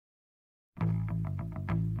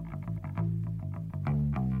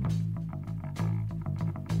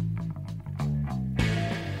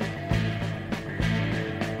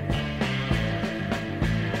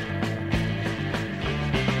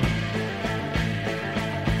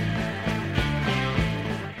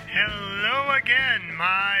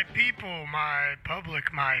good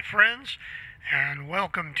public, my friends, and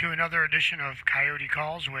welcome to another edition of Coyote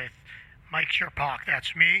Calls with Mike Cerpok.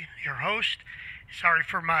 That's me, your host. Sorry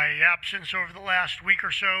for my absence over the last week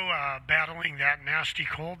or so, battling that nasty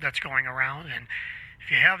cold that's going around. And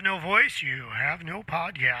if you have no voice, you have no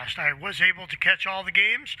podcast. I was able to catch all the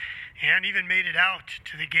games and even made it out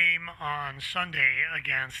to the game on Sunday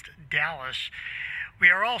against Dallas. We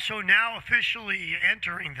are also now officially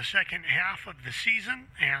entering the second half of the season,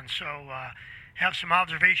 and so have some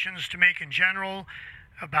observations to make in general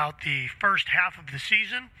about the first half of the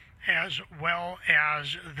season, as well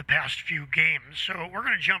as the past few games. So we're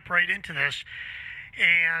going to jump right into this,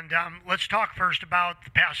 and let's talk first about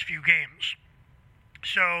the past few games.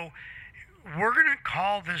 So we're going to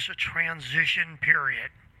call this a transition period.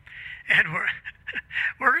 And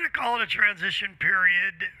we're going to call it a transition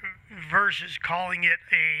period versus calling it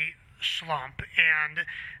a slump. And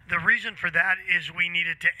the reason for that is we need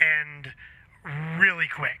it to end really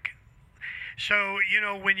quick. So,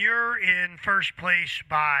 when you're in first place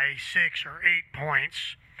by 6 or 8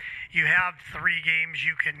 points, you have 3 games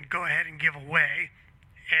you can go ahead and give away,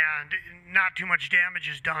 and not too much damage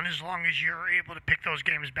is done as long as you're able to pick those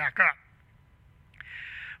games back up.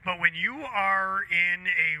 But when you are in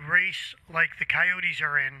a race like the Coyotes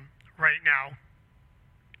are in right now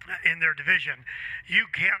in their division, you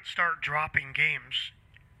can't start dropping games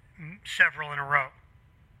several in a row.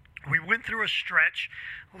 We went through a stretch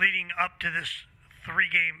leading up to this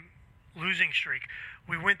 3-game losing streak.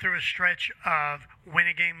 We went through a stretch of win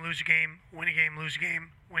a game, lose a game, win a game, lose a game,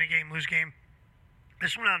 win a game, lose a game.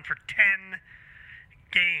 This went on for 10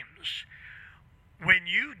 games. When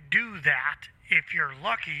you do that, if you're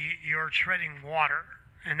lucky, you're treading water.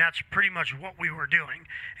 And that's pretty much what we were doing.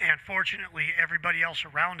 And fortunately, everybody else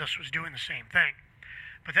around us was doing the same thing.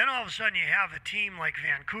 But then all of a sudden you have a team like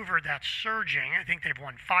Vancouver that's surging. I think they've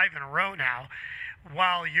won 5 in a row now,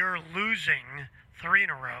 while you're losing 3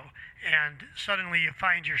 in a row. And suddenly you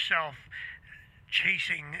find yourself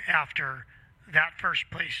chasing after that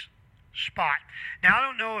first place spot. Now, I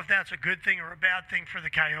don't know if that's a good thing or a bad thing for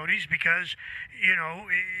the Coyotes because,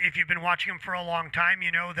 if you've been watching them for a long time,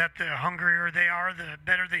 you know that the hungrier they are, the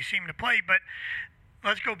better they seem to play. But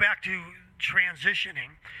let's go back to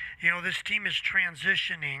transitioning. This team is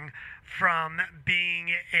transitioning from being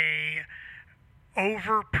a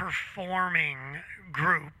overperforming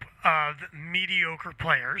group of mediocre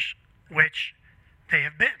players, which they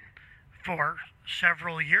have been for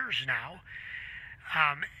several years now,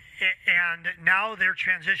 and now they're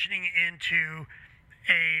transitioning into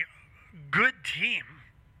a good team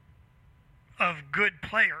of good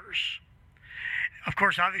players. Of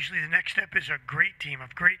course, obviously, the next step is a great team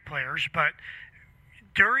of great players, but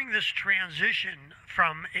during this transition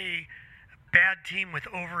from a bad team with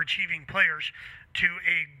overachieving players to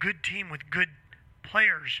a good team with good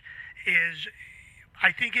players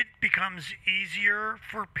I think it becomes easier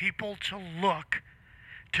for people to look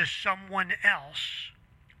to someone else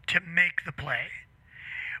to make the play.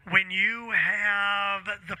 When you have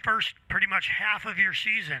the first pretty much half of your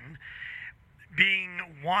season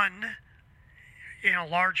being won in a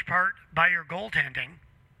large part by your goaltending,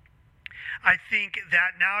 I think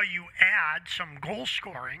that now you add some goal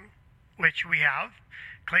scoring, which we have.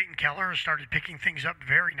 Clayton Keller has started picking things up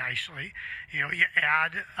very nicely. You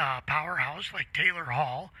add a powerhouse like Taylor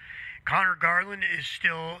Hall. Connor Garland is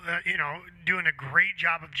still, doing a great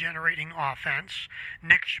job of generating offense.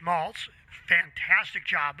 Nick Schmaltz, fantastic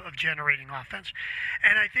job of generating offense.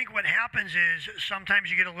 And I think what happens is sometimes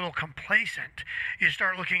you get a little complacent. You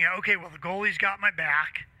start looking at, okay, well, the goalie's got my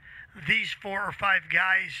back. These 4 or 5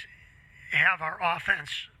 guys have our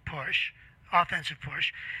offensive push.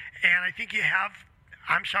 And I think you have,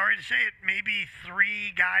 I'm sorry to say it, maybe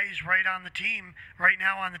 3 guys right now on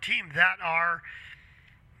the team that are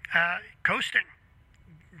coasting.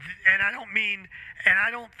 And I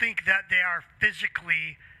don't think that they are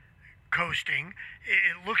physically coasting.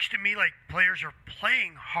 It looks to me like players are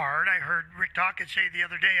playing hard. I heard Rick Tocchet say the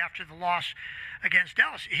other day after the loss against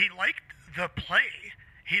Dallas, he liked the play.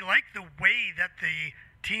 He liked the way that the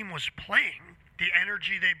team was playing, the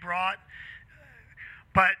energy they brought.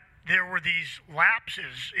 But there were these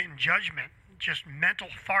lapses in judgment, just mental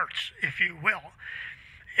farts, if you will.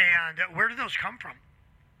 And where do those come from?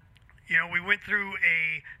 We went through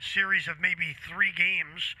a series of maybe 3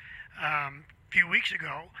 games a few weeks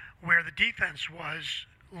ago where the defense was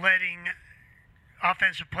letting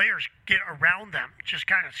offensive players get around them, just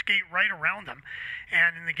kind of skate right around them.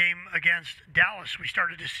 And in the game against Dallas, we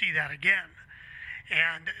started to see that again.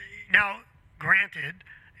 And now, granted,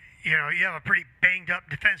 you have a pretty banged up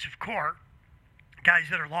defensive core, guys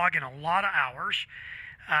that are logging a lot of hours.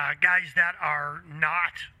 guys that are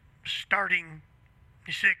not starting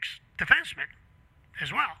six defensemen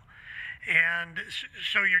as well. And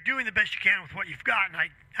so you're doing the best you can with what you've got, and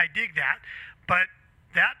I dig that. But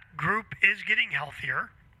that group is getting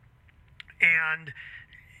healthier, and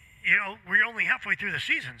we're only halfway through the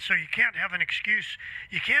season, so you can't have an excuse.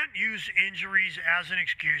 You can't use injuries as an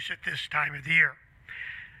excuse at this time of the year.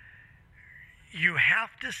 You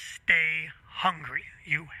have to stay hungry.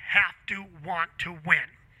 You have to want to win.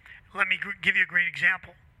 Let me give you a great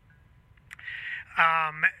example.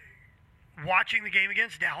 Watching the game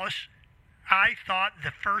against Dallas, I thought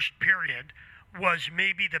the first period was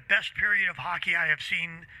maybe the best period of hockey I have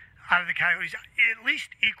seen out of the Coyotes, at least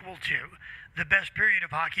equal to the best period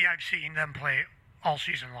of hockey I've seen them play all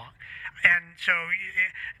season long. And so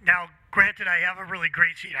now, granted, I have a really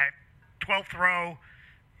great seat. I have 12th row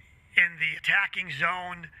in the attacking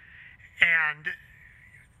zone, and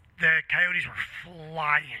the Coyotes were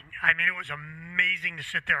flying. I mean, it was amazing to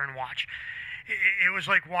sit there and watch. It was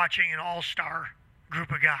like watching an all-star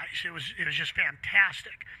group of guys. It was just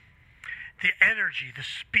fantastic. The energy, the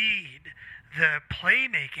speed, the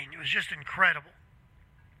playmaking, it was just incredible.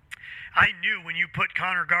 I knew when you put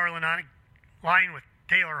Connor Garland on a line with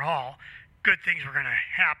Taylor Hall, good things were going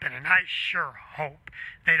to happen, and I sure hope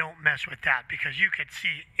they don't mess with that, because you could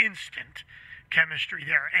see instant chemistry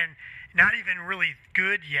there, and not even really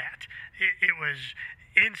good yet. It was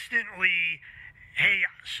instantly, hey,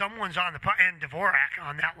 someone's on the and Dvorak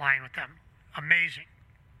on that line with them. Amazing.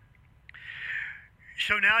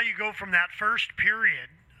 So now you go from that first period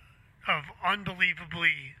of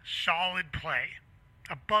unbelievably solid play,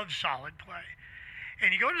 above solid play,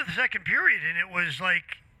 and you go to the second period, and it was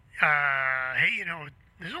like, hey,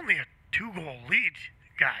 there's only a 2-goal lead,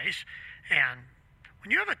 guys, and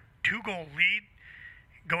when you have a 2-goal lead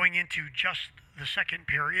going into just the second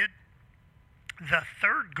period, the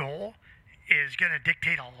third goal is going to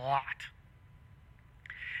dictate a lot.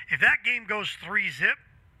 If that game goes 3-zip,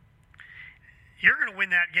 you're going to win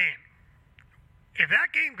that game. If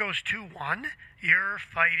that game goes 2-1, you're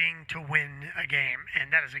fighting to win a game,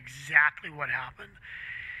 and that is exactly what happened.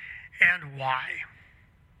 And why?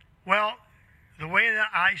 Well, the way that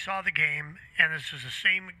I saw the game, and this was the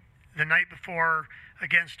same the night before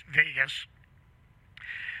against Vegas,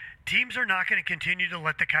 teams are not going to continue to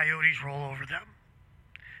let the Coyotes roll over them.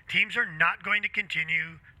 Teams are not going to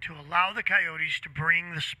continue to allow the Coyotes to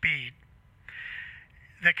bring the speed.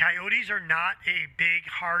 The Coyotes are not a big,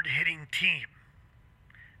 hard-hitting team.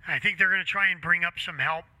 I think they're going to try and bring up some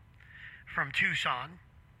help from Tucson,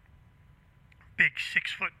 big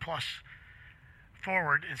 6-foot-plus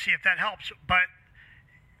forward, and see if that helps. But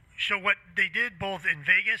so what they did both in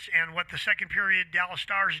Vegas and what the second period Dallas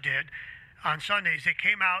Stars did on Sundays, they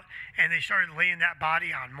came out and they started laying that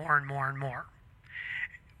body on more and more and more.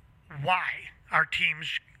 Why are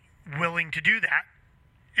teams willing to do that,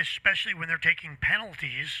 especially when they're taking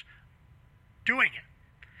penalties doing it?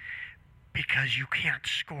 Because you can't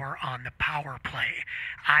score on the power play.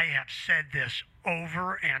 I have said this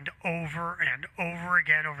over and over and over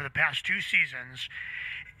again over the past 2 seasons.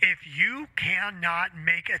 If you cannot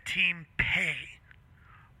make a team pay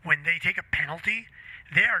when they take a penalty,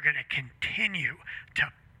 they are going to continue to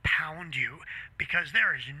pound you, because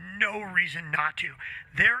there is no reason not to.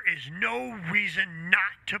 There is no reason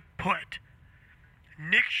not to put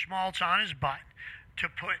Nick Schmaltz on his butt, to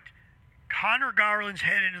put Connor Garland's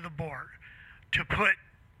head into the board, to put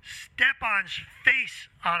Stepan's face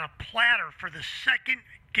on a platter for the second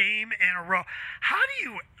game in a row. How do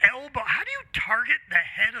you target the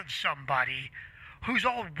head of somebody who's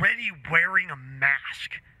already wearing a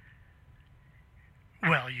mask?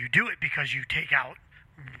 Well, you do it because you take out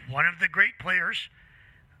one of the great players,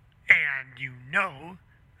 and you know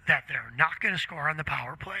that they're not going to score on the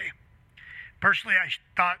power play. Personally, I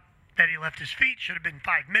thought that he left his feet. Should have been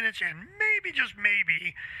 5 minutes, and maybe, just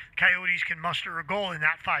maybe, Coyotes can muster a goal in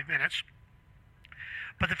that 5 minutes.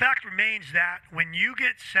 But the fact remains that when you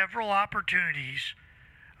get several opportunities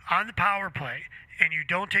on the power play and you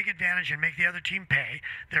don't take advantage and make the other team pay,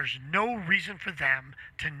 there's no reason for them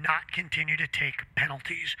to not continue to take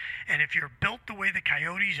penalties. And if you're built the way the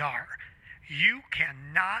Coyotes are, you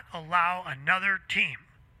cannot allow another team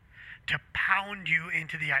to pound you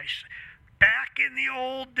into the ice. Back in the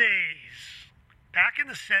old days, back in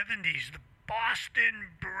the 70s, the Boston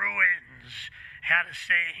Bruins had a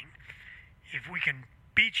saying: if we can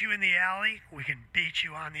beat you in the alley, we can beat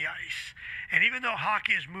you on the ice. And even though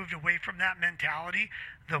hockey has moved away from that mentality,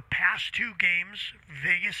 the past 2 games,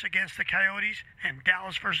 Vegas against the Coyotes and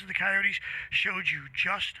Dallas versus the Coyotes, showed you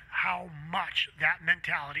just how much that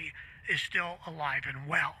mentality is still alive and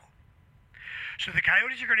well. So the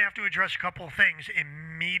Coyotes are going to have to address a couple of things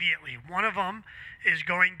immediately. One of them is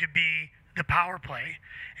going to be the power play,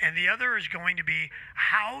 and the other is going to be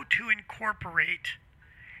how to incorporate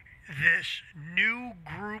this new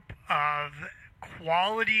group of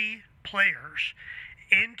quality players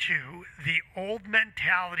into the old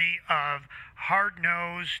mentality of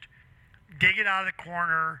hard-nosed, dig it out of the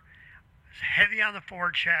corner, heavy on the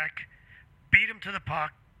forecheck, beat them to the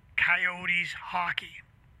puck, Coyotes hockey.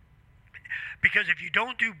 Because if you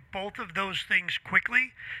don't do both of those things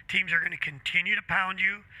quickly, teams are going to continue to pound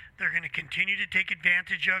you. They're going to continue to take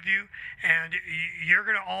advantage of you, and you're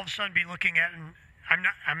going to all of a sudden be looking at, and I'm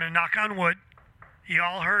going to knock on wood. You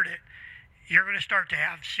all heard it. You're going to start to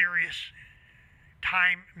have serious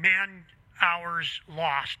man hours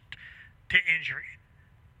lost to injury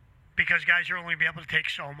because guys are only be able to take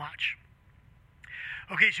so much.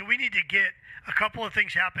 Okay, so we need to get a couple of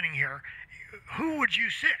things happening here. Who would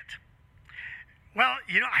you sit? Well,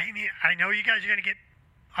 I know you guys are going to get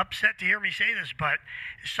upset to hear me say this, but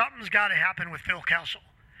something's got to happen with Phil Kessel.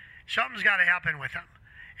 Something's got to happen with him.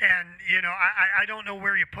 And, I don't know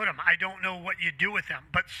where you put him. I don't know what you do with him,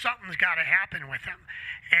 but something's got to happen with him.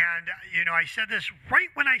 And, I said this right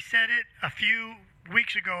when I said it a few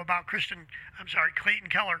weeks ago about Clayton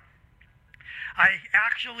Keller. I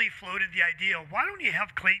actually floated the idea, why don't you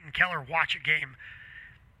have Clayton Keller watch a game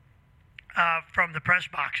from the press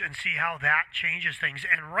box and see how that changes things.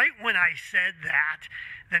 And right when I said that,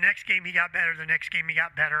 the next game he got better, the next game he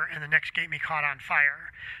got better, and the next game he caught on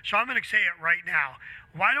fire. So I'm going to say it right now.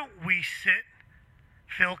 Why don't we sit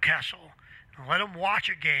Phil Kessel and let him watch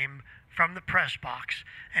a game from the press box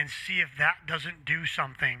and see if that doesn't do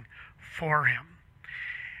something for him?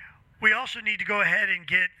 We also need to go ahead and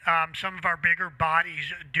get some of our bigger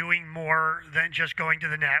bodies doing more than just going to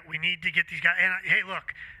the net. We need to get these guys. And hey,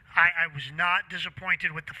 look, I was not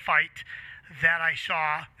disappointed with the fight that I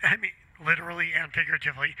saw. I mean, literally and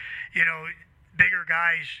figuratively. Bigger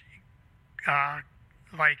guys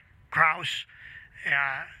like Krause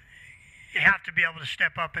have to be able to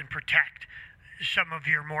step up and protect some of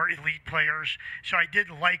your more elite players. So I did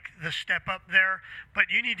like the step up there, but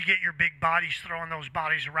you need to get your big bodies throwing those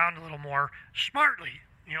bodies around a little more smartly.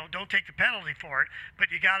 Don't take the penalty for it, but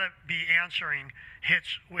you got to be answering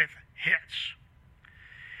hits with hits.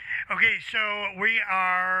 Okay, so we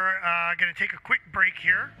are going to take a quick break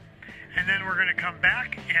here, and then we're going to come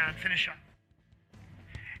back and finish up.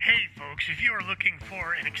 Hey folks, if you are looking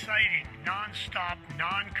for an exciting, non-stop,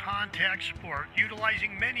 non-contact sport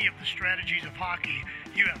utilizing many of the strategies of hockey,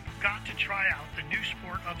 you have got to try out the new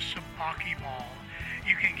sport of sabaki ball.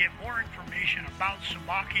 You can get more information about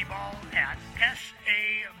sabaki ball at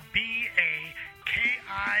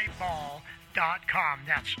sabakiball.com.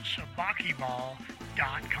 That's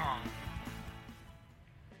sabakiball.com.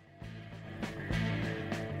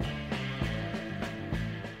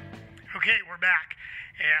 Okay, we're back.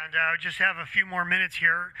 And just have a few more minutes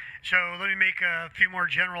here. So let me make a few more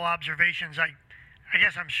general observations. I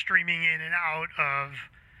guess I'm streaming in and out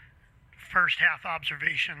of first half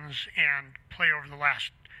observations and play over the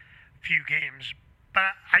last few games.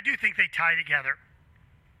 But I do think they tie together.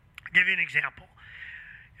 I'll give you an example.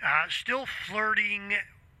 Still flirting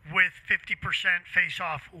with 50%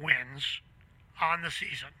 face-off wins on the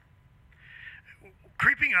season.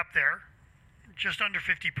 Creeping up there, just under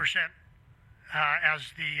 50%.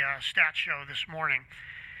 As the stats show this morning.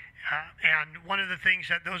 And one of the things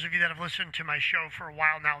that those of you that have listened to my show for a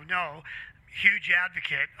while now know, huge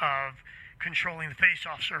advocate of controlling the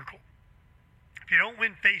face-off circle. If you don't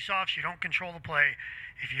win face-offs, you don't control the play.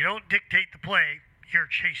 If you don't dictate the play, you're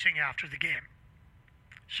chasing after the game.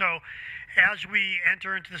 So as we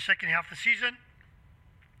enter into the second half of the season,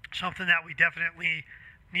 something that we definitely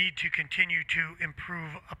need to continue to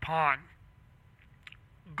improve upon.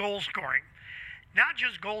 Goal scoring. Not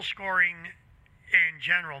just goal scoring in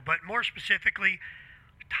general, but more specifically,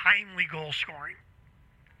 timely goal scoring.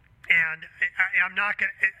 And I'm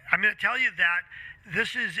going to tell you that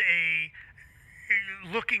this is a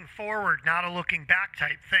looking forward, not a looking back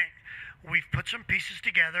type thing. We've put some pieces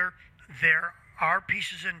together. There are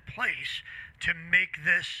pieces in place to make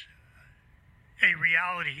this a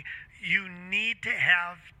reality. You need to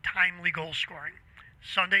have timely goal scoring.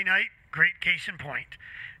 Sunday night, great case in point.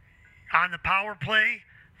 On the power play,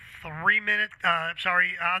 on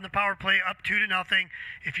the power play, up 2-0.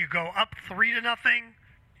 If you go up 3-0,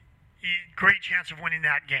 great chance of winning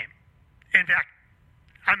that game. In fact,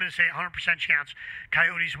 I'm going to say 100% chance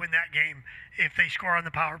Coyotes win that game if they score on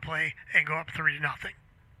the power play and go up 3-0.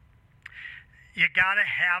 You got to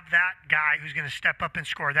have that guy who's going to step up and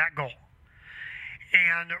score that goal.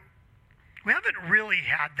 And We haven't really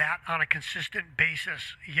had that on a consistent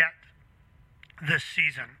basis yet this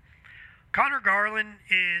season. Connor Garland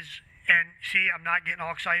is, and see, I'm not getting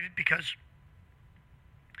all excited because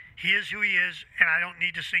he is who he is, and I don't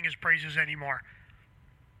need to sing his praises anymore.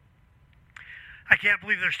 I can't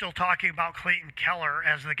believe they're still talking about Clayton Keller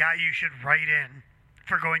as the guy you should write in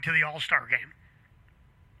for going to the All-Star game.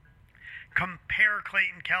 Compare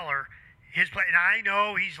Clayton Keller, his play, and I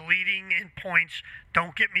know he's leading in points.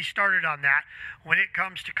 Don't get me started on that. When it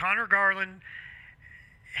comes to Connor Garland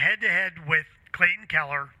head-to-head with Clayton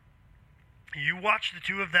Keller, you watch the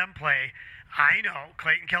two of them play. I know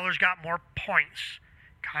Clayton Keller's got more points.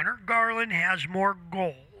 Connor Garland has more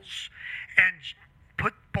goals. And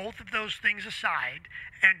put both of those things aside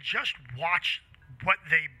and just watch what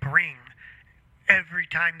they bring every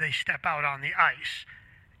time they step out on the ice.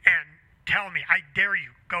 And tell me, I dare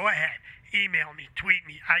you, go ahead, email me, tweet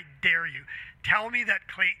me, I dare you. Tell me that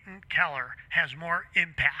Clayton Keller has more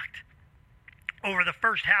impact over the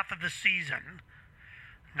first half of the season,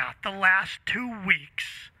 not the last 2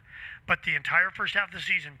 weeks, but the entire first half of the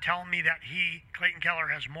season. Tell me that Clayton Keller,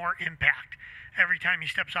 has more impact every time he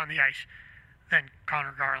steps on the ice than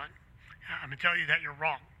Connor Garland. I'm going to tell you that you're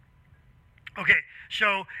wrong. Okay,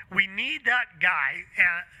 so we need that guy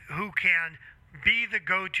who can be the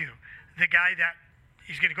go-to, the guy that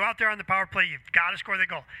he's going to go out there on the power play. You've got to score the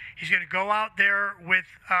goal. He's going to go out there with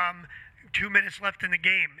 2 minutes left in the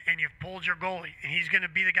game, and you've pulled your goalie, and he's going to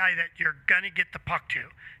be the guy that you're going to get the puck to.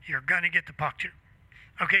 You're going to get the puck to.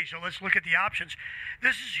 Okay, so let's look at the options.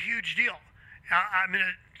 This is a huge deal. I'm going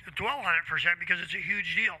to dwell on it for a second because it's a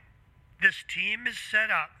huge deal. This team is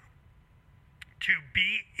set up to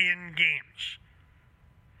be in games.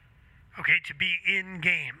 Okay, to be in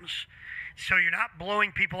games. So you're not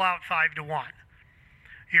blowing people out 5-1.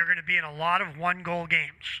 You're going to be in a lot of one-goal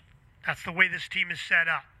games. That's the way this team is set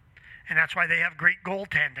up. And that's why they have great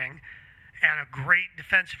goaltending and a great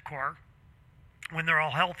defensive core when they're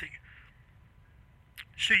all healthy.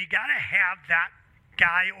 So you got to have that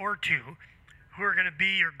guy or two who are going to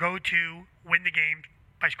be your go-to win the game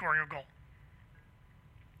by scoring a goal.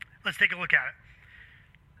 Let's take a look at it.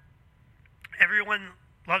 Everyone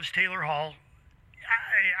loves Taylor Hall.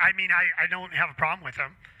 I mean, I don't have a problem with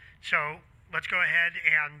him. So let's go ahead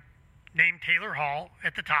and name Taylor Hall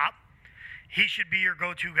at the top. He should be your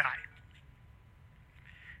go-to guy.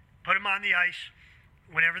 Put him on the ice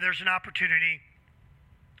whenever there's an opportunity,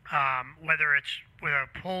 whether it's with a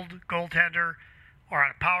pulled goaltender or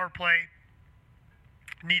on a power play.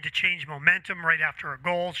 Need to change momentum right after a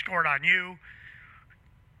goal scored on you.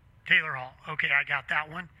 Taylor Hall. Okay, I got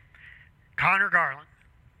that one. Connor Garland.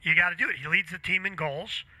 You got to do it. He leads the team in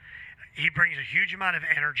goals. He brings a huge amount of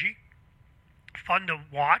energy. Fun to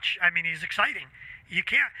watch. I mean, he's exciting. You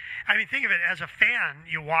can't, think of it as a fan,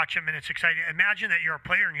 you watch him and it's exciting. Imagine that you're a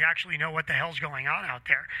player and you actually know what the hell's going on out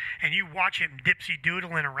there. And you watch him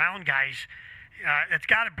dipsy-doodling around guys. It's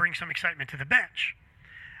got to bring some excitement to the bench.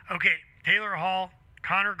 Okay, Taylor Hall,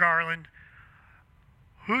 Connor Garland.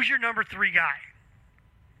 Who's your number 3 guy?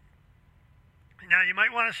 Now, you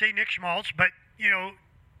might want to say Nick Schmaltz, but,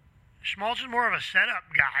 Schmaltz is more of a setup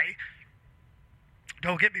guy.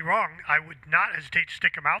 Don't get me wrong. I would not hesitate to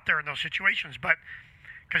stick him out there in those situations, but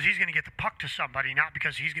because he's going to get the puck to somebody, not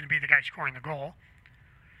because he's going to be the guy scoring the goal.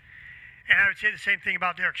 And I would say the same thing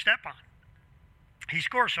about Derek Stepan. He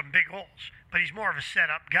scores some big goals, but he's more of a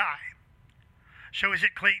setup guy. So is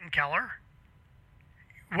it Clayton Keller?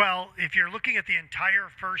 Well, if you're looking at the entire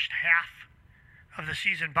first half of the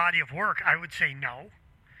season body of work, I would say no.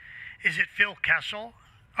 Is it Phil Kessel?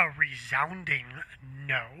 A resounding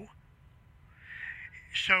no.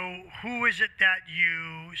 So who is it that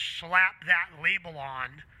you slap that label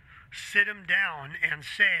on, sit him down, and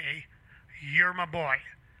say, you're my boy.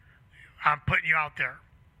 I'm putting you out there.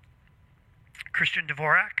 Christian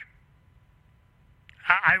Dvorak?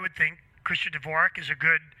 I would think Christian Dvorak is a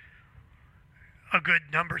good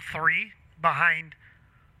number 3 behind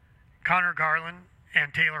Connor Garland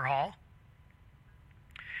and Taylor Hall.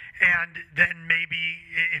 And then maybe,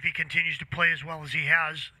 if he continues to play as well as he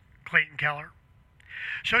has, Clayton Keller.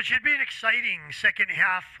 So it should be an exciting second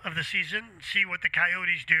half of the season. See what the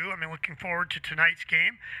Coyotes do. I'm looking forward to tonight's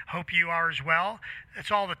game. Hope you are as well.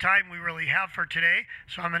 That's all the time we really have for today,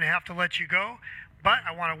 so I'm going to have to let you go. But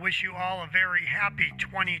I want to wish you all a very happy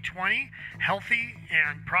 2020, healthy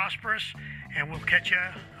and prosperous, and we'll catch you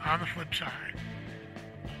on the flip side.